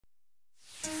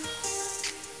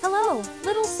Hello,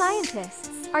 little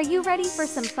scientists! Are you ready for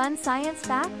some fun science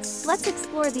facts? Let's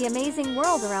explore the amazing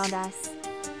world around us.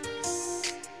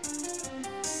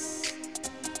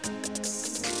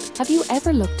 Have you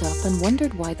ever looked up and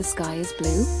wondered why the sky is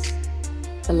blue?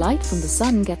 The light from the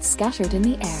sun gets scattered in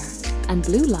the air, and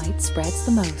blue light spreads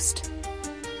the most.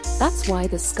 That's why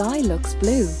the sky looks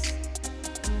blue.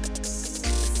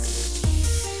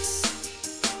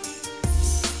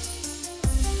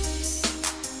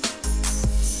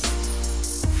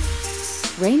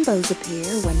 Rainbows appear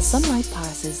when sunlight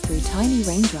passes through tiny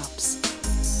raindrops.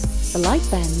 The light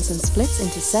bends and splits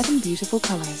into 7 beautiful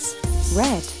colors: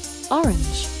 red,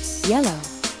 orange, yellow,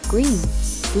 green,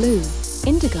 blue,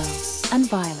 indigo, and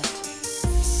violet.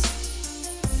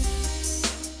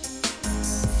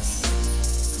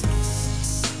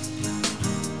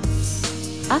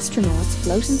 Astronauts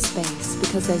float in space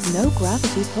because there's no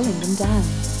gravity pulling them down.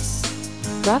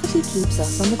 Gravity keeps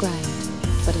us on the ground,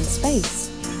 but in space,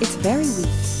 it's very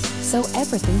weak, so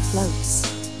everything floats.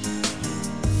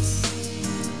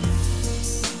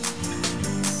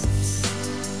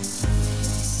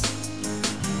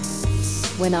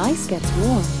 When ice gets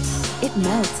warm, it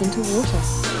melts into water.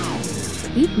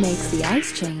 Heat makes the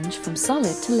ice change from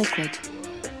solid to liquid.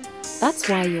 That's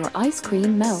why your ice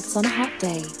cream melts on a hot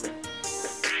day.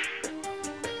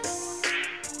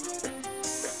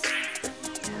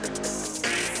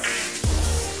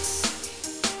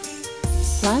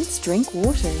 Plants drink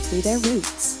water through their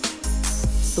roots.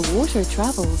 The water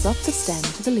travels up the stem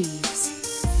to the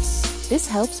leaves. This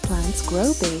helps plants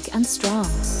grow big and strong.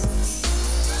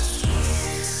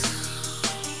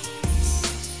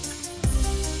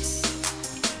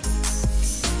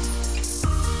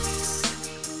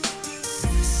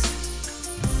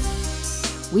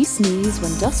 We sneeze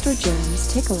when dust or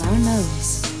germs tickle our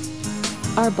nose.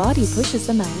 Our body pushes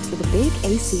them out with a big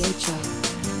ACHO.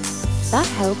 That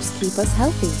helps keep us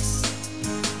healthy.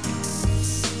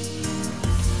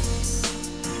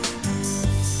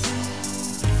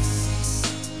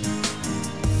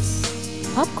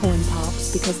 Popcorn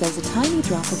pops because there's a tiny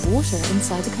drop of water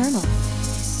inside the kernel.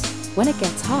 When it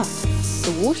gets hot,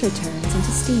 the water turns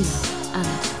into steam and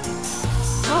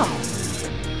pop!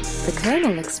 The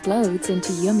kernel explodes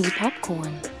into yummy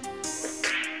popcorn.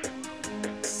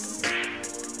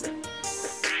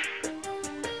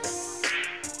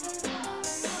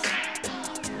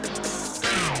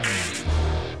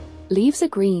 Leaves are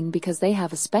green because they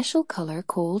have a special color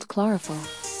called chlorophyll.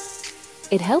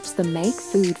 It helps them make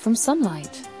food from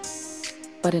sunlight.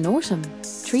 But in autumn,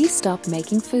 trees stop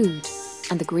making food,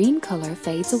 and the green color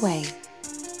fades away.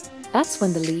 That's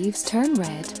when the leaves turn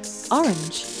red,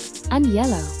 orange, and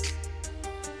yellow.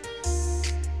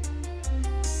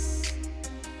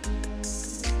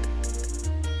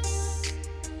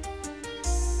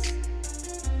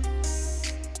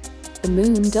 The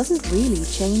moon doesn't really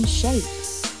change shape.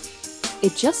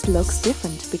 It just looks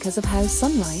different because of how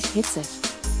sunlight hits it.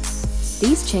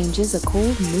 These changes are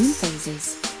called moon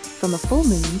phases, from a full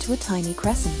moon to a tiny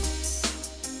crescent.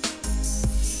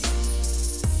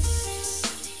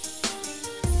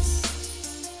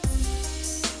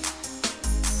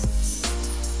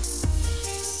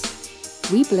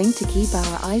 We blink to keep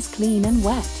our eyes clean and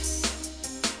wet.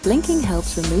 Blinking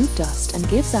helps remove dust and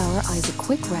gives our eyes a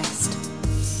quick rest.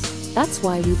 That's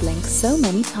why we blink so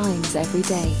many times every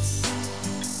day.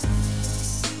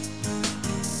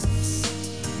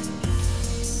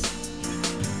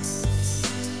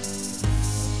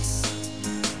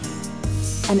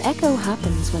 An echo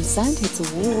happens when sound hits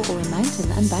a wall or a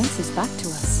mountain and bounces back to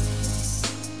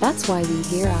us. That's why we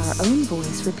hear our own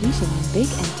voice repeating in big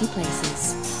empty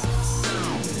places.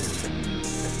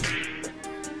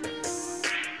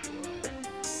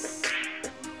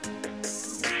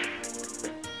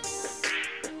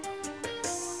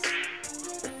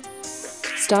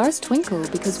 Stars twinkle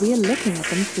because we are looking at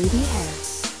them through the air.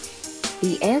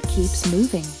 The air keeps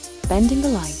moving, bending the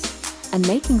light, and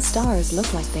making stars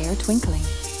look like they are twinkling.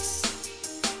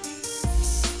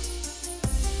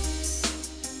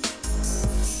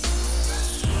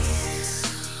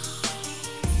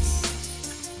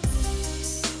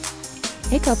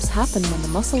 Hiccups happen when the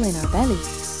muscle in our belly,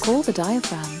 called the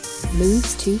diaphragm,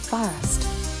 moves too fast.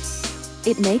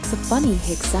 It makes a funny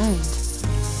hic sound.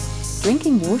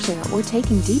 Drinking water or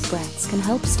taking deep breaths can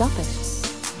help stop it.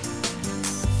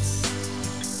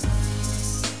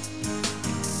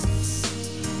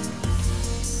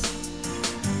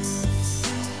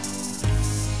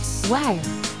 Wow!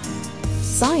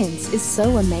 Science is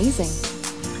so amazing.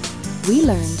 We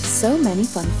learned so many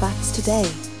fun facts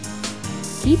today.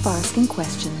 Keep asking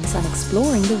questions and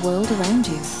exploring the world around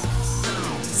you.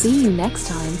 See you next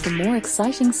time for more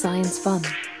exciting science fun.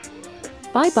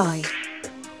 Bye-bye.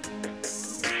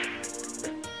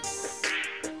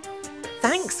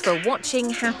 Thanks for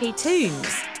watching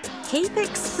HappyToons. Keep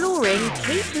exploring,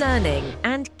 keep learning,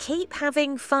 and keep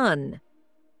having fun.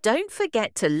 Don't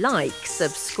forget to like,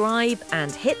 subscribe,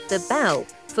 and hit the bell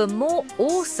for more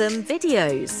awesome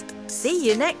videos. See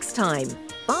you next time.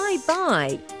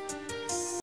 Bye-bye.